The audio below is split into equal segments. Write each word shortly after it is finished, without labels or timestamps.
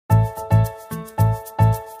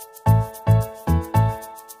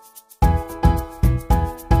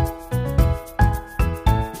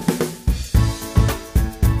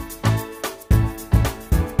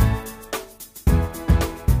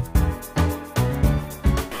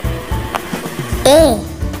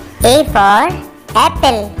A for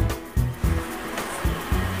apple.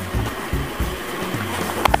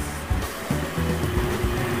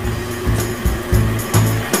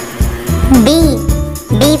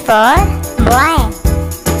 B for boy.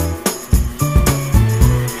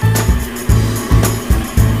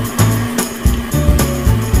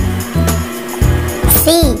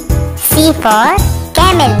 C for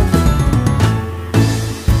camel.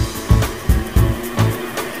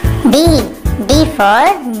 D for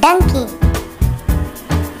donkey.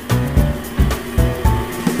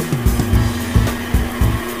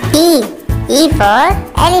 E for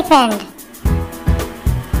elephant.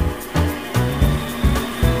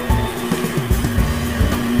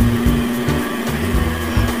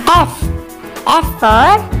 F for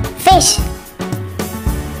fish.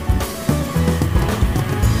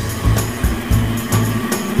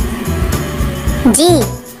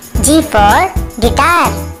 G for guitar.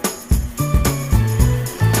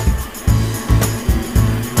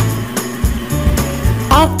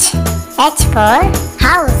 H for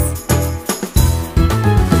house.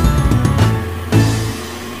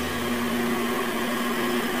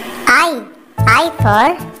 I for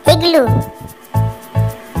igloo.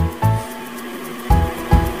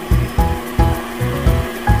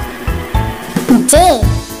 J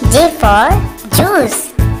for juice.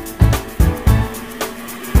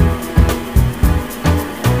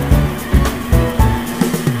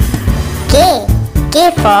 K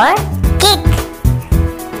for kick.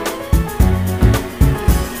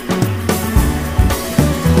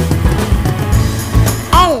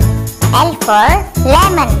 L for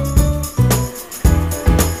lemon.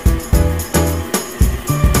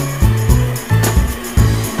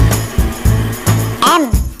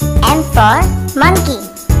 M for monkey.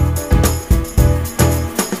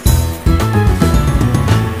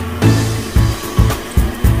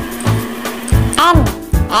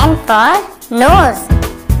 N for nose.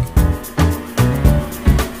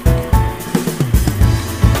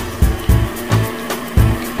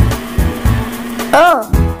 O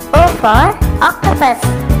for octopus.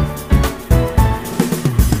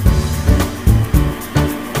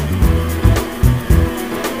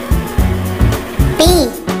 P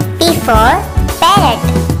for parrot.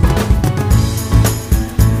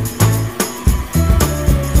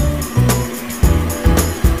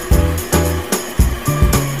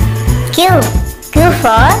 Q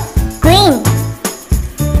for queen.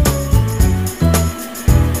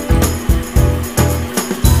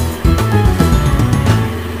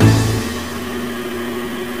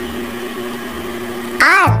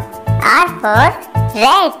 R for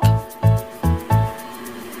rat.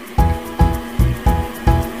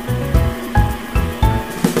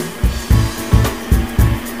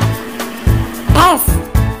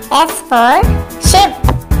 S for ship.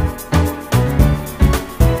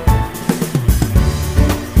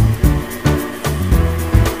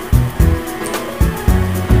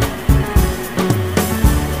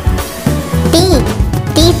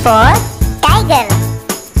 T for tiger.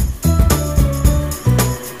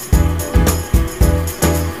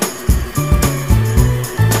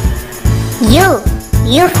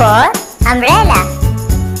 U for umbrella.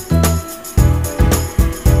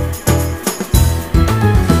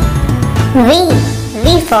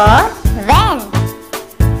 V for van.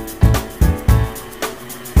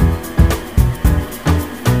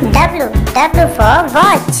 W for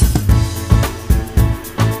watch.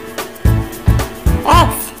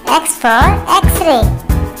 X for X-ray.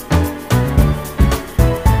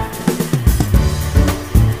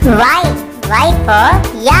 Y for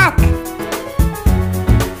yak.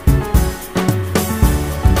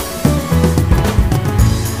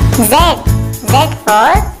 Z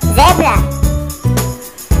for zebra.